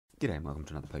G'day and welcome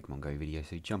to another Pokemon Go video.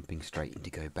 So jumping straight into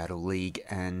Go Battle League,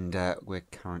 and we're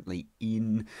currently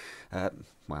in,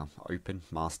 Open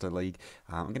Master League.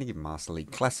 I'm going to give Master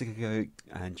League Classic a go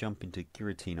and jump into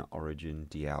Giratina, Origin,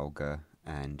 Dialga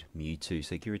and Mewtwo.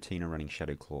 So Giratina running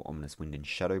Shadow Claw, Ominous Wind and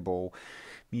Shadow Ball.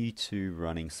 Mewtwo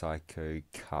running Psycho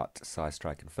Cut, Psy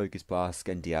Strike and Focus Blast,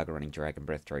 and Dialga running Dragon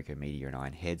Breath, Draco Meteor and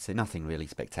Iron Head. So nothing really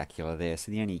spectacular there.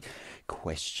 So the only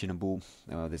questionable,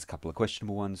 there's a couple of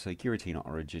questionable ones. So Giratina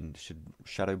Origin should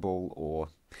Shadow Ball or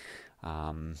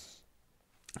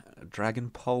Dragon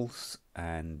Pulse,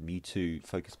 and Mewtwo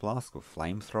Focus Blast or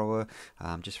Flamethrower,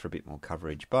 just for a bit more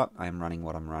coverage. But I am running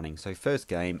what I'm running. So first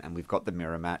game, and we've got the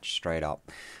mirror match straight up.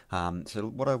 So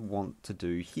what I want to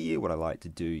do here, what I like to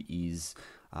do is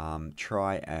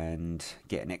try and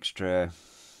get an extra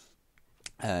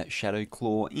Shadow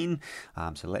Claw in,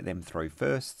 so let them throw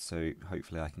first, so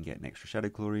hopefully I can get an extra Shadow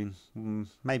Claw in.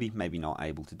 Maybe not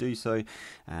able to do so.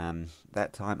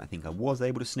 That time I think I was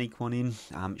able to sneak one in.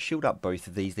 Shield up both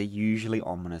of these. They're usually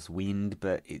Ominous Wind,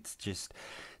 but it's just,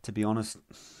 to be honest,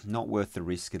 not worth the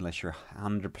risk unless you're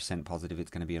 100% positive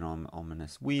it's going to be an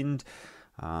Ominous Wind.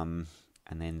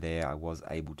 And then there I was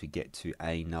able to get to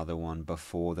another one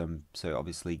before them. So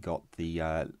obviously got the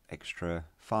extra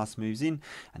fast moves in.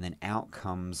 And then out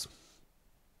comes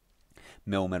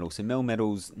Melmetal. So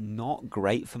Melmetal's not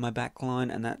great for my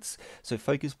backline. And that's, so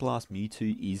Focus Blast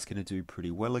Mewtwo is going to do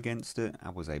pretty well against it. I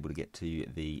was able to get to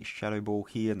the Shadow Ball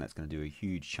here, and that's going to do a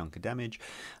huge chunk of damage.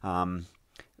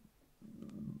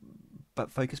 But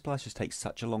Focus Blast just takes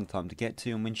such a long time to get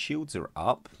to, and when shields are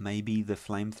up, maybe the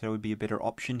Flamethrower would be a better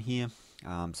option here.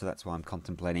 So that's why I'm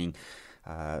contemplating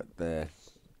the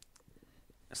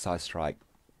Psy Strike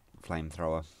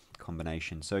Flamethrower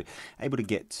combination. So able to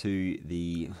get to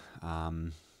the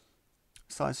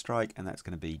Psy Strike, and that's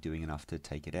going to be doing enough to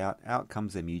take it out. Out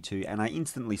comes their Mewtwo, and I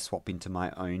instantly swap into my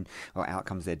own, or out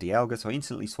comes their Dialga, so I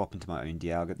instantly swap into my own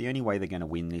Dialga. The only way they're going to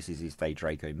win this is if they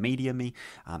Draco Meteor me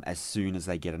as soon as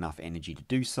they get enough energy to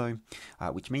do so,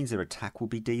 which means their attack will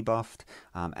be debuffed,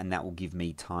 and that will give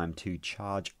me time to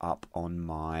charge up on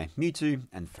my Mewtwo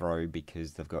and throw,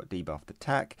 because they've got debuffed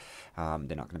attack.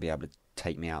 They're not going to be able to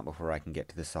take me out before I can get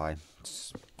to the Psy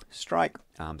Strike,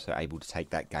 so able to take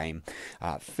that game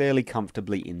fairly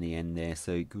comfortably in the end there.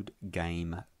 So good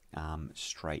game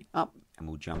straight up, and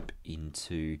we'll jump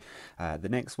into the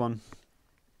next one.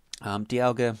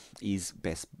 Dialga is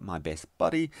my best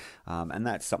buddy, and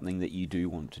that's something that you do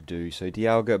want to do. So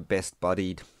Dialga best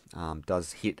buddied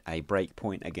does hit a break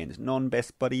point against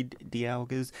non-best buddied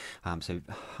Dialgas, so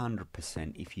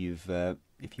 100% if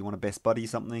you want to best buddy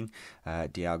something,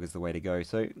 Dialga's the way to go.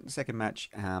 So second match,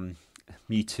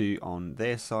 Mewtwo on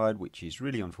their side, which is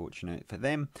really unfortunate for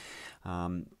them,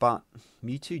 but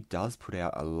Mewtwo does put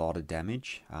out a lot of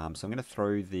damage, so I'm going to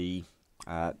throw the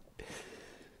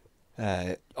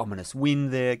Ominous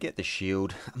Wind there, get the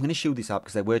shield. I'm going to shield this up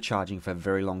because they were charging for a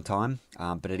very long time,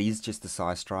 but it is just the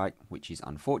Psy Strike, which is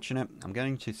unfortunate. I'm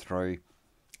going to throw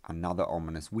another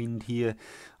Ominous Wind here,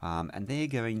 and they're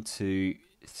going to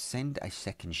send a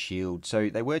second shield. So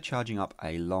they were charging up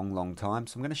a long time,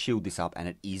 so I'm going to shield this up, and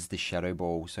it is the Shadow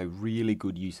Ball, so really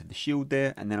good use of the shield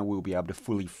there, and then I will be able to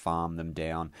fully farm them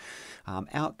down.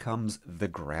 Out comes the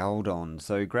Groudon.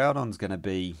 So Groudon's going to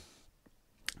be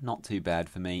not too bad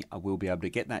for me. I will be able to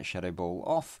get that Shadow Ball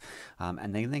off,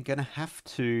 and then they're going to have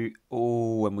to,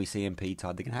 when we see MP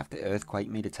Tide, they're going to have to Earthquake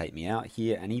me to take me out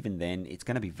here, and even then it's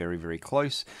going to be very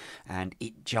close, and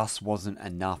it just wasn't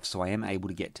enough. So I am able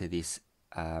to get to this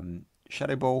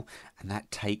Shadow Ball, and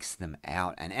that takes them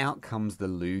out, and out comes the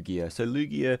Lugia. So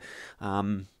Lugia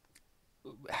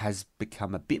has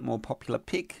become a bit more popular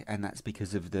pick, and that's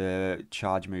because of the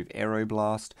charge move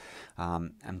Aeroblast,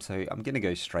 and so I'm going to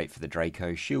go straight for the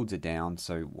Draco. Shields are down,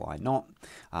 so why not?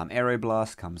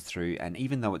 Aeroblast comes through, and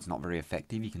even though it's not very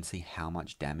effective, you can see how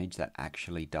much damage that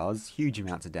actually does. Huge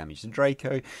amounts of damage. The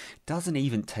Draco doesn't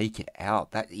even take it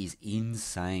out. That is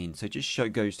insane. So it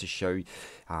just goes to show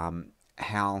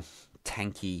how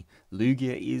tanky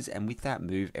Lugia is, and with that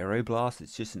move Aeroblast,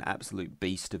 it's just an absolute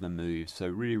beast of a move. So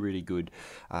really good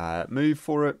move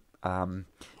for it,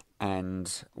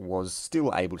 and was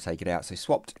still able to take it out. So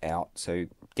swapped out, so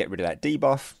get rid of that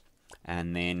debuff,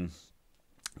 and then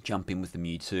jump in with the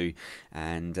Mewtwo,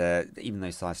 and even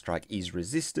though Psy Strike is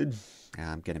resisted,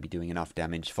 I'm going to be doing enough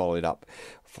damage, followed up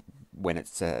when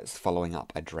it's following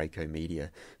up a Draco Meteor.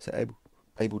 So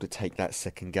able to take that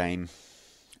second game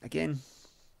again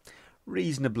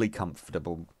reasonably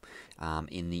comfortable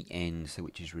in the end, so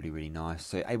which is really nice.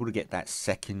 So able to get that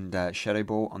second Shadow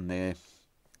Ball on the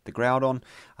Groudon,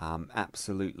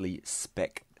 absolutely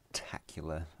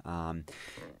spectacular.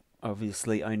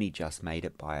 Obviously only just made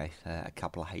it by a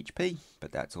couple of HP,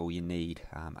 but that's all you need,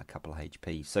 a couple of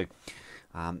HP. So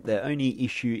the only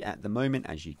issue at the moment,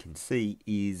 as you can see,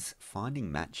 is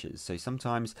finding matches. So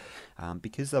sometimes,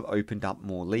 because I've opened up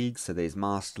more leagues, so there's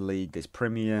Master League, there's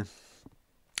Premier,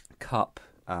 Cup,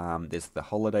 there's the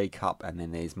Holiday Cup, and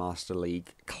then there's Master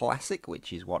League Classic,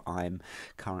 which is what I'm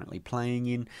currently playing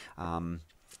in.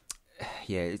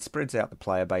 Yeah, it spreads out the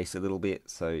player base a little bit,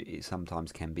 so it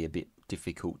sometimes can be a bit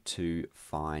difficult to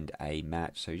find a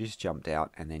match. So just jumped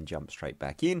out and then jumped straight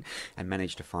back in and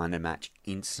managed to find a match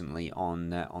instantly on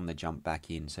the jump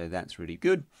back in. So that's really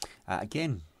good.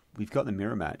 Again, we've got the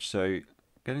mirror match, so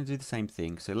going to do the same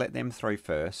thing. So let them throw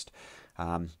first.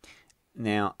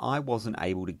 Now, I wasn't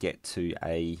able to get to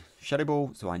a Shadow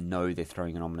Ball, so I know they're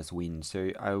throwing an Ominous Wind.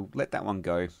 So I'll let that one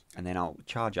go, and then I'll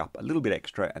charge up a little bit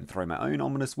extra and throw my own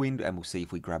Ominous Wind, and we'll see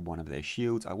if we grab one of their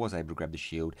shields. I was able to grab the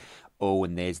shield. Oh,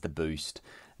 and there's the boost.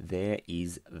 There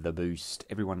is the boost.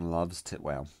 Everyone loves to,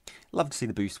 well, love to see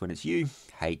the boost when it's you.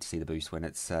 Hate to see the boost when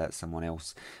it's someone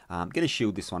else. Going to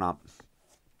shield this one up,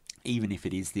 even if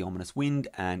it is the Ominous Wind,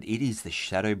 and it is the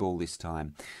Shadow Ball this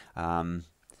time.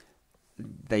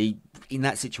 They, in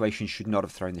that situation, should not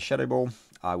have thrown the Shadow Ball.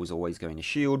 I was always going to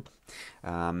shield,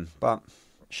 but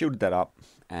shielded that up,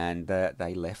 and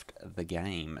they left the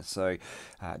game. So,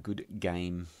 good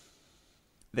game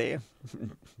there.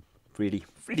 Really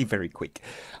very quick.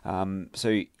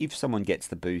 So if someone gets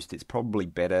the boost, it's probably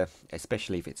better,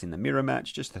 especially if it's in the mirror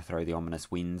match, just to throw the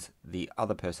Ominous Winds. The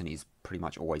other person is pretty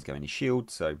much always going to shield,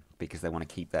 so because they want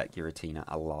to keep that Giratina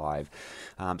alive.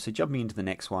 So jumping into the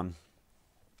next one,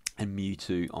 and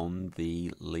Mewtwo on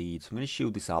the lead. So I'm going to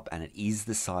shield this up, and it is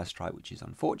the Psy Strike, which is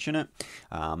unfortunate,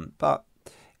 but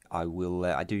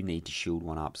I do need to shield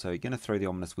one up. So going to throw the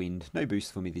Ominous Wind, no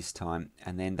boost for me this time,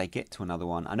 and then they get to another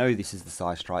one. I know this is the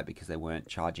Psy Strike because they weren't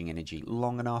charging energy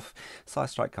long enough. Psy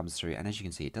Strike comes through, and as you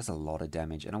can see, it does a lot of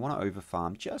damage, and I want to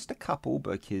overfarm just a couple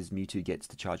because Mewtwo gets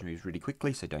the charge moves really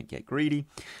quickly, so don't get greedy,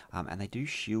 and they do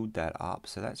shield that up,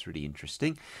 so that's really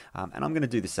interesting, and I'm going to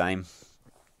do the same.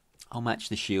 I'll match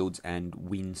the shields and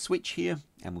win switch here,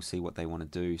 and we'll see what they want to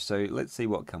do. So let's see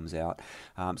what comes out.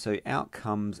 So out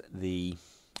comes the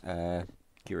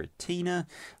Giratina,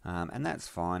 and that's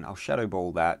fine. I'll Shadow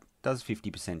Ball that, does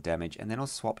 50% damage, and then I'll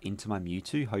swap into my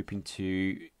Mewtwo, hoping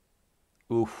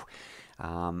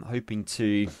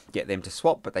to get them to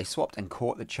swap, but they swapped and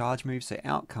caught the charge move, so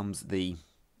out comes the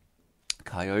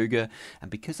Kyogre,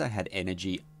 and because I had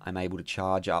energy, I'm able to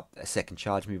charge up a second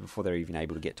charge move before they're even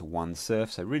able to get to one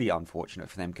Surf, so really unfortunate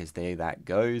for them because there that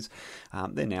goes.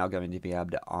 They're now going to be able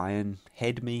to Iron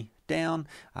Head me down.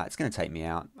 It's going to take me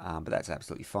out, but that's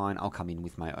absolutely fine. I'll come in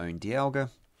with my own Dialga,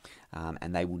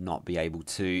 and they will not be able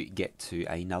to get to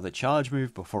another charge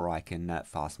move before I can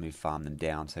fast move farm them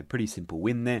down, so pretty simple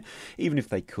win there. Even if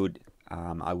they could,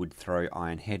 I would throw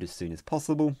Iron Head as soon as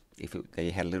possible. If they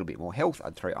had a little bit more health,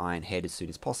 I'd throw Iron Head as soon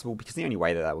as possible, because the only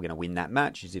way that they were going to win that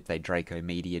match is if they Draco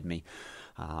Media'd me.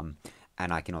 And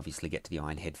I can obviously get to the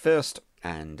Iron Head first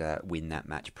and win that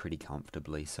match pretty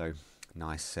comfortably. So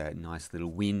nice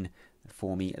little win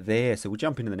for me there. So we'll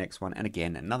jump into the next one, and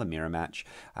again, another mirror match.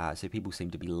 So people seem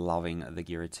to be loving the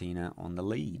Giratina on the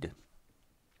lead.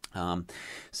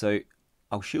 So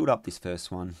I'll shield up this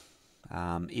first one.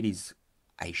 It is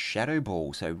a Shadow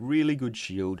Ball, so really good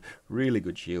shield.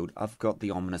 I've got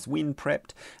the Ominous Wind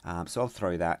prepped, so I'll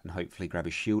throw that and hopefully grab a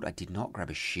shield. I did not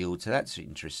grab a shield, so that's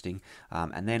interesting.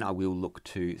 And then I will look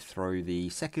to throw the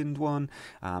second one.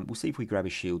 We'll see if we grab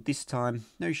a shield this time.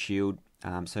 No shield,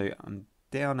 so I'm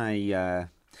down a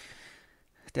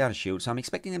shield. So I'm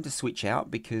expecting them to switch out,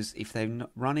 because if they're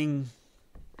not running,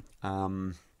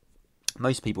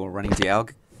 most people are running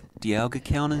Dialga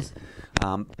counters,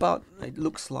 but it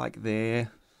looks like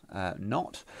they're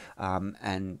not,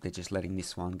 and they're just letting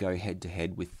this one go head to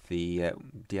head with the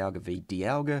Dialga v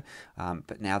Dialga,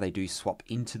 but now they do swap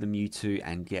into the Mewtwo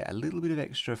and get a little bit of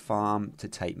extra farm to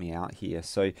take me out here.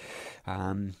 So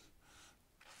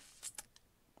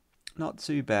not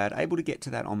too bad. Able to get to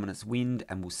that Ominous Wind,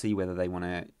 and we'll see whether they want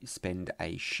to spend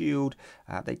a shield.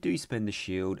 They do spend a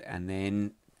shield, and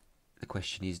then the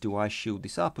question is, do I shield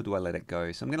this up or do I let it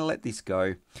go? So I'm going to let this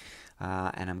go,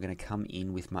 and I'm going to come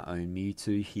in with my own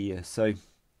Mewtwo here. So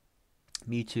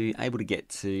Mewtwo able to get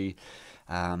to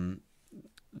the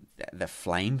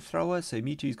Flamethrower. So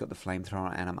Mewtwo's got the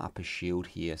Flamethrower, and I'm up a shield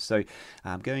here. So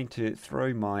I'm going to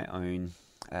throw my own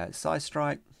Psy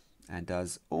Strike, and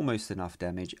does almost enough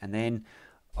damage. And then,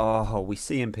 we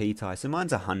CMP tie. So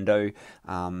mine's a hundo.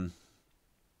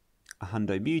 a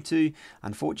Hundo Mewtwo.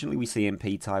 Unfortunately, we see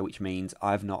MP tie, which means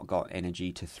I've not got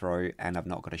energy to throw, and I've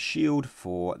not got a shield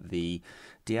for the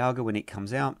Dialga when it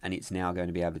comes out, and it's now going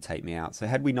to be able to take me out. So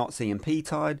had we not CMP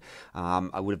tied,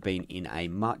 I would have been in a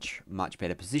much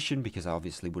better position, because I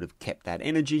obviously would have kept that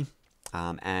energy,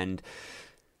 and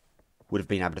would have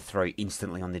been able to throw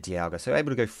instantly on the Dialga. So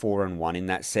able to go 4-1 in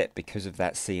that set because of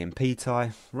that CMP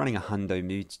tie. Running a Hundo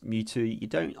Mewtwo, you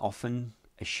don't often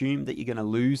assume that you're going to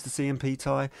lose the CMP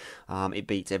tie. It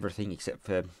beats everything except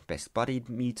for best buddied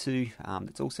Mewtwo.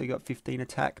 It's also got 15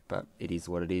 attack, but it is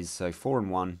what it is. So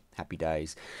 4-1, happy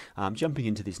days. Jumping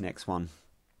into this next one.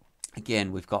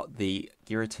 Again, we've got the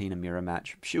Giratina mirror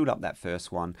match. Shield up that first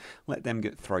one. Let them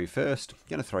throw first.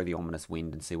 Going to throw the Ominous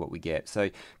Wind and see what we get. So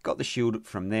got the shield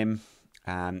from them.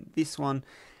 This one,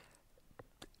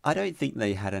 I don't think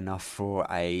they had enough for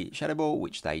a Shadow Ball,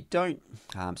 which they don't.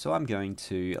 So I'm going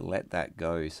to let that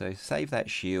go. So save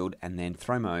that shield and then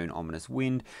throw my own Ominous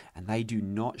Wind. And they do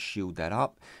not shield that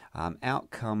up. Out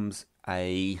comes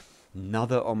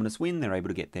another Ominous Wind. They're able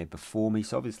to get there before me.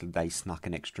 So obviously they snuck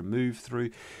an extra move through,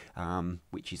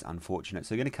 which is unfortunate.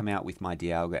 So I'm going to come out with my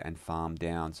Dialga and farm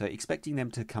down. So expecting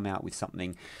them to come out with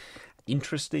something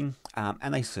interesting,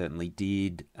 and they certainly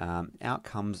did. Out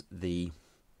comes the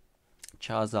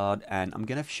Charizard, and I'm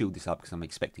going to shield this up because I'm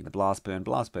expecting the Blast Burn.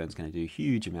 Blast Burn's going to do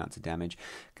huge amounts of damage.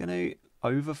 Going to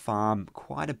over farm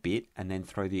quite a bit and then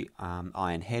throw the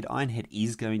Iron Head. Iron Head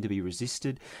is going to be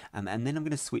resisted, and then I'm going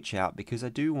to switch out because I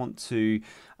do want to,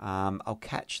 I'll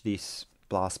catch this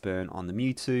Blast Burn on the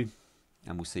Mewtwo,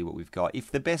 and we'll see what we've got.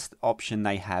 If the best option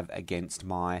they have against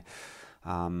my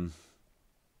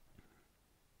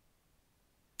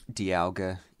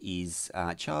Dialga is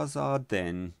Charizard,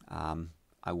 then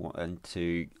I want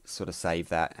to sort of save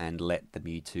that and let the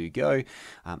Mewtwo go.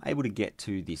 Able to get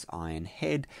to this Iron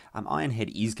Head. Iron Head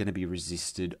is going to be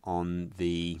resisted on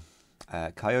the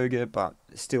Kyogre, but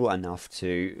still enough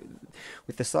to,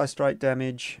 with the Psy Strike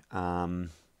damage, Iron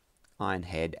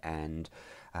Head and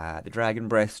the Dragon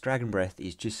Breath. Dragon Breath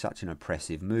is just such an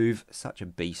oppressive move, such a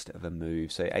beast of a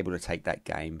move, so able to take that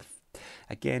game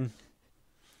again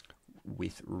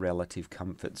with relative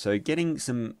comfort. So getting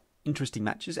some interesting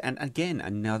matches, and again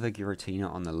another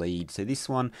Giratina on the lead. So this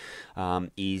one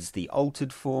is the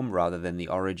altered form rather than the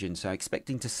origin, so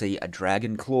expecting to see a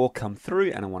Dragon Claw come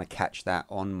through, and I want to catch that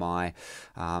on my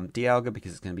Dialga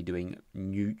because it's going to be doing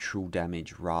neutral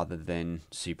damage rather than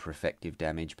super effective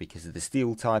damage because of the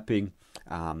steel typing.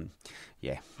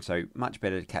 Yeah, so much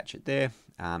better to catch it there,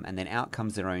 and then out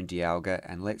comes their own Dialga,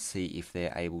 and let's see if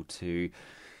they're able to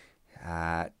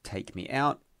take me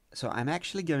out. So I'm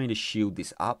actually going to shield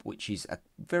this up, which is a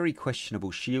very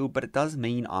questionable shield, but it does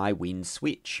mean I win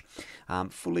switch.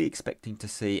 Fully expecting to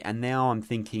see, and now I'm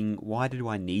thinking, why do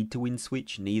I need to win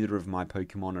switch? Neither of my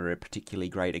Pokemon are particularly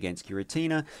great against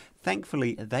Giratina.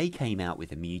 Thankfully, they came out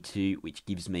with a Mewtwo, which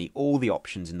gives me all the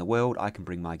options in the world. I can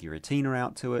bring my Giratina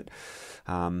out to it.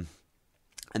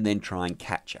 And then try and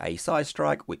catch a Psy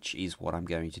Strike, which is what I'm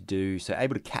going to do. So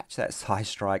able to catch that Psy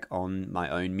Strike on my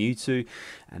own Mewtwo,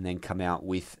 and then come out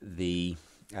with the...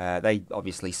 they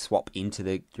obviously swap into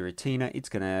the Giratina. It's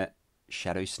going to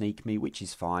Shadow Sneak me, which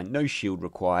is fine. No shield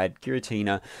required.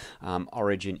 Giratina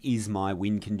Origin is my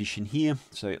win condition here,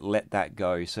 so let that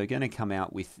go. So going to come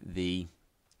out with the...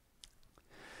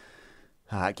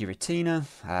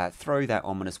 Giratina, throw that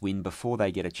Ominous Wind before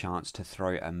they get a chance to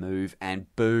throw a move, and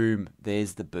boom,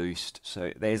 there's the boost.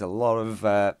 So there's a lot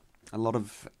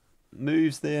of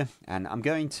moves there, and I'm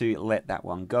going to let that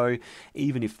one go,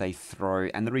 even if they throw,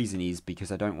 and the reason is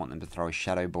because I don't want them to throw a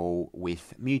Shadow Ball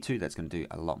with Mewtwo. That's going to do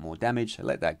a lot more damage, so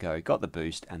let that go. Got the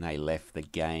boost, and they left the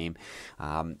game.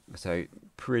 So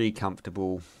pretty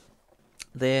comfortable.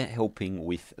 They're helping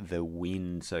with the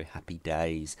win, so happy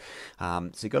days. So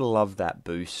you've got to love that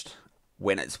boost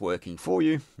when it's working for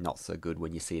you. Not so good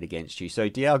when you see it against you. So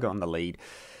Dialga on the lead,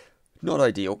 not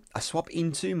ideal. I swap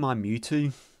into my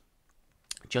Mewtwo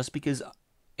just because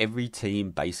every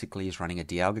team basically is running a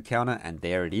Dialga counter, and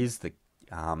there it is, the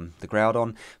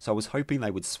Groudon. So I was hoping they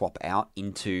would swap out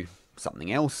into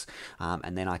something else,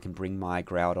 and then I can bring my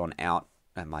Groudon out.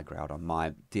 My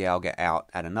Dialga out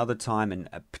at another time, and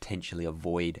potentially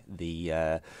avoid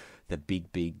the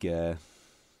big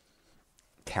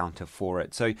counter for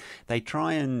it. So they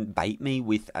try and bait me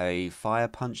with a Fire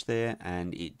Punch there,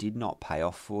 and it did not pay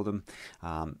off for them.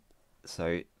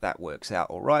 So that works out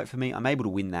all right for me. I'm able to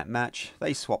win that match.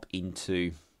 They swap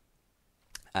into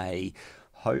a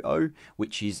Ho-Oh,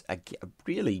 which is a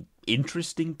really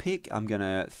interesting pick. I'm going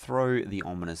to throw the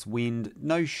Ominous Wind,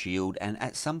 no shield, and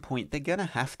at some point they're going to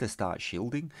have to start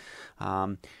shielding.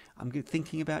 I'm I'm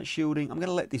thinking about shielding. I'm going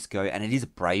to let this go, and it is a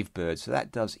Brave Bird, so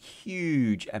that does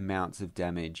huge amounts of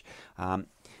damage.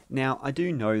 Now, I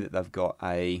do know that they've got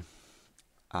a...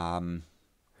 so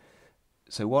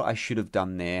what I should have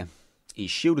done there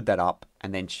is shielded that up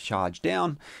and then charged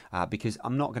down, because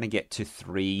I'm not going to get to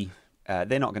 3...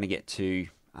 they're not going to get to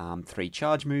 3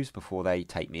 charge moves before they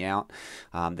take me out.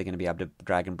 They're going to be able to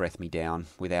Dragon Breath me down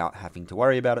without having to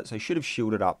worry about it. So I should have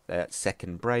shielded up that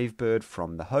second Brave Bird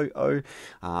from the Ho-Oh,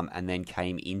 and then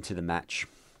came into the match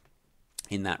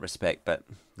in that respect. But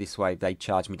this way they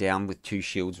charged me down with 2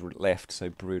 shields left. So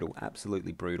brutal,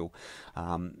 absolutely brutal.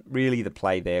 Really the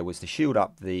play there was to shield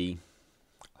up the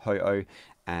Ho-Oh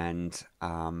and...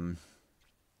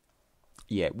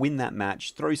 yeah, win that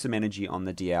match, throw some energy on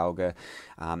the Dialga,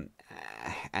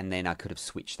 and then I could have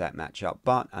switched that match up.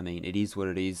 But, I mean, it is what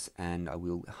it is, and I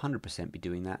will 100% be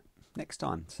doing that next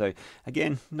time. So,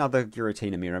 again, another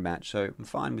Giratina mirror match, so I'm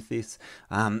fine with this.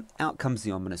 Out comes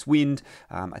the Ominous Wind.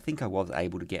 I think I was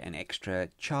able to get an extra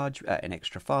charge, an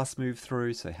extra fast move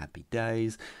through, so happy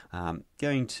days.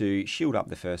 Going to shield up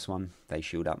the first one. They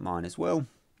shield up mine as well.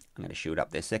 I'm going to shield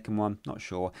up their second one, not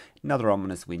sure. Another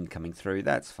Ominous Wind coming through,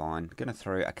 that's fine. Going to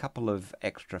throw a couple of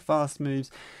extra fast moves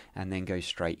and then go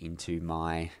straight into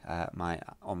my my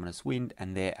Ominous Wind,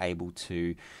 and they're able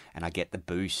to, and I get the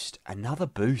boost, another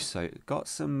boost. So got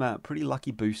some pretty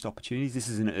lucky boost opportunities. This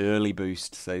is an early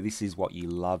boost, so this is what you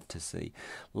love to see.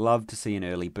 Love to see an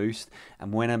early boost.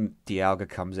 And when a Dialga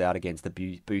comes out against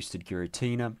the boosted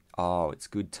Giratina, oh, it's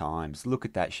good times. Look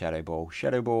at that Shadow Ball.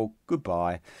 Shadow Ball,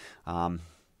 goodbye.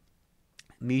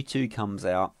 Mewtwo comes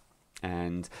out,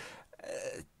 and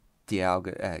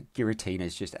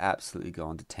Giratina's just absolutely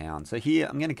gone to town. So here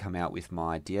I'm going to come out with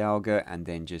my Dialga and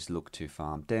then just look to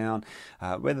farm down.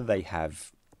 Whether they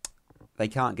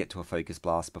can't get to a Focus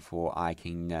Blast before I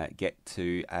can get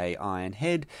to a Iron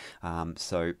Head.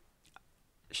 So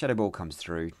Shadow Ball comes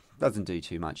through, doesn't do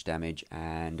too much damage,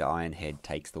 and Iron Head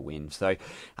takes the win. So,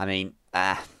 I mean,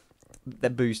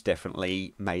 the boost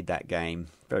definitely made that game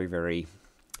very, very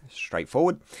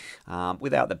straightforward.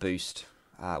 Without the boost,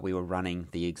 we were running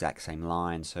the exact same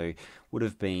line, so would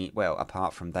have been, well,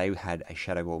 apart from they had a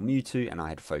Shadow Ball Mewtwo and I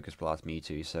had Focus Blast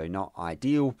Mewtwo, so not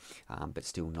ideal, but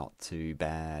still not too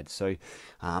bad. So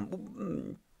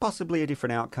possibly a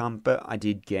different outcome, but I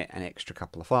did get an extra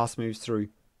couple of fast moves through,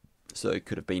 so it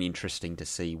could have been interesting to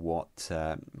see what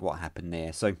happened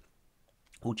there. So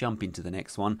we'll jump into the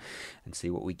next one and see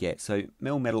what we get. So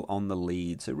Melmetal on the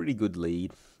lead, so really good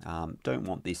lead. Don't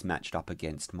want this matched up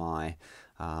against my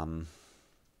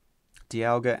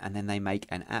Dialga, and then they make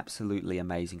an absolutely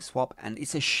amazing swap, and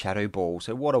it's a Shadow Ball.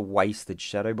 So what a wasted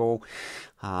Shadow Ball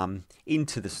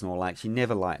into the Snorlax. You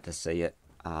never like to see it.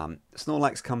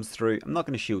 Snorlax comes through. I'm not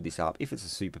going to shield this up. If it's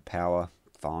a superpower,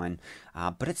 fine,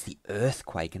 but it's the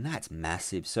Earthquake, and that's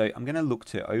massive. So I'm going to look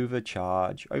to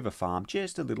overfarm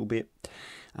just a little bit,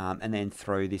 and then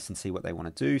throw this and see what they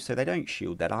want to do. So they don't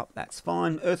shield that up, that's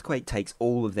fine. Earthquake takes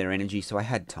all of their energy, so I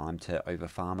had time to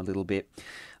overfarm a little bit.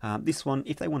 This one,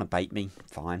 if they want to bait me,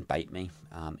 fine, bait me.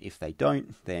 If they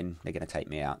don't, then they're going to take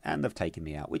me out, and they've taken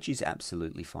me out, which is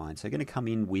absolutely fine. So I'm going to come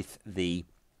in with the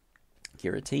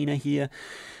Giratina here,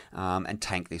 and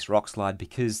tank this Rock Slide,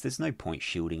 because there's no point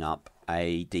shielding up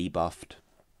a debuffed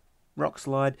Rock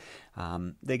Slide.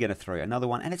 They're going to throw another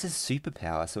one, and it's a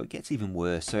superpower, so it gets even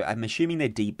worse. So I'm assuming they're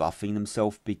debuffing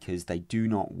themselves because they do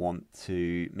not want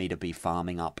me to be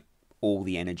farming up all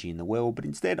the energy in the world, but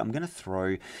instead I'm going to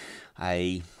throw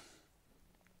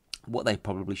what they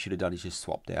probably should have done is just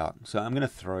swapped out. So I'm going to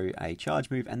throw a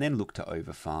charge move and then look to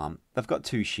overfarm. They've got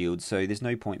 2 shields, so there's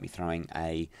no point me throwing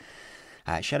a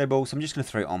Shadow Ball, so I'm just going to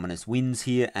throw Ominous Winds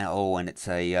here, and it's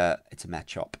a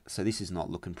match-up, so this is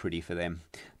not looking pretty for them,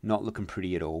 not looking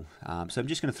pretty at all. So I'm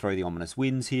just going to throw the Ominous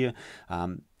Winds here,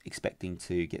 expecting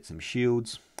to get some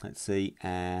shields, let's see,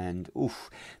 and oof,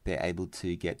 they're able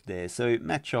to get there. So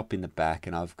match-up in the back,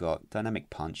 and I've got Dynamic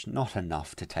Punch, not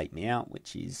enough to take me out,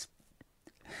 which is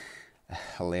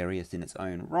hilarious in its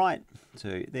own right.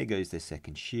 So there goes their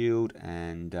second shield,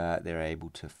 and they're able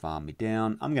to farm me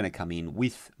down. I'm going to come in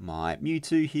with my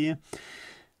Mewtwo here,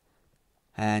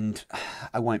 and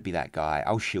I won't be that guy.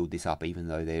 I'll shield this up even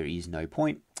though there is no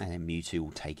point, and then Mewtwo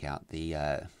will take out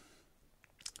the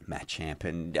Machamp,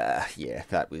 and yeah,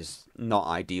 that was not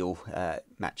ideal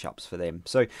matchups for them.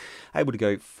 So able to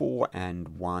go 4 and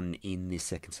 1 in this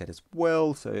second set as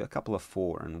well, so a couple of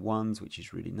 4 and 1s, which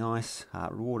is really nice.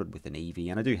 Rewarded with an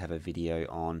Eevee, and I do have a video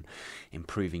on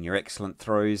improving your excellent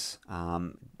throws,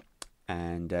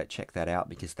 and check that out,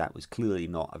 because that was clearly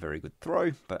not a very good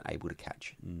throw, but able to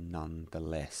catch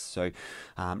nonetheless. So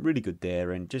really good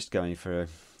there, and just going for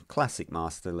classic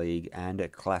Master League and a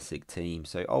classic team.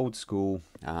 So old school.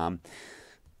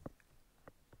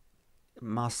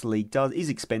 Master League is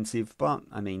expensive, but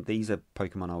I mean, these are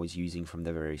Pokemon I was using from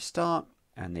the very start,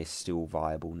 and they're still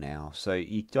viable now. So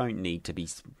you don't need to be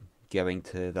going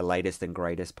to the latest and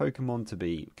greatest Pokemon to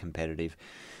be competitive.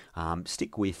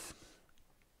 Stick with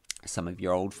some of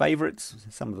your old favorites,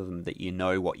 some of them that you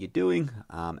know what you're doing,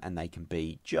 and they can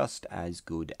be just as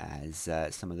good as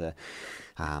some of the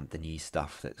new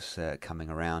stuff that's coming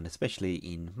around, especially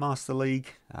in Master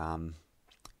League.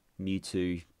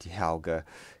 Mewtwo, Dialga,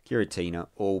 Giratina,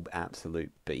 all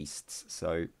absolute beasts.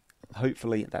 So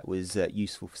hopefully that was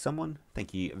useful for someone.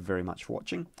 Thank you very much for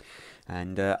watching,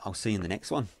 and I'll see you in the next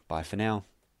one. Bye for now.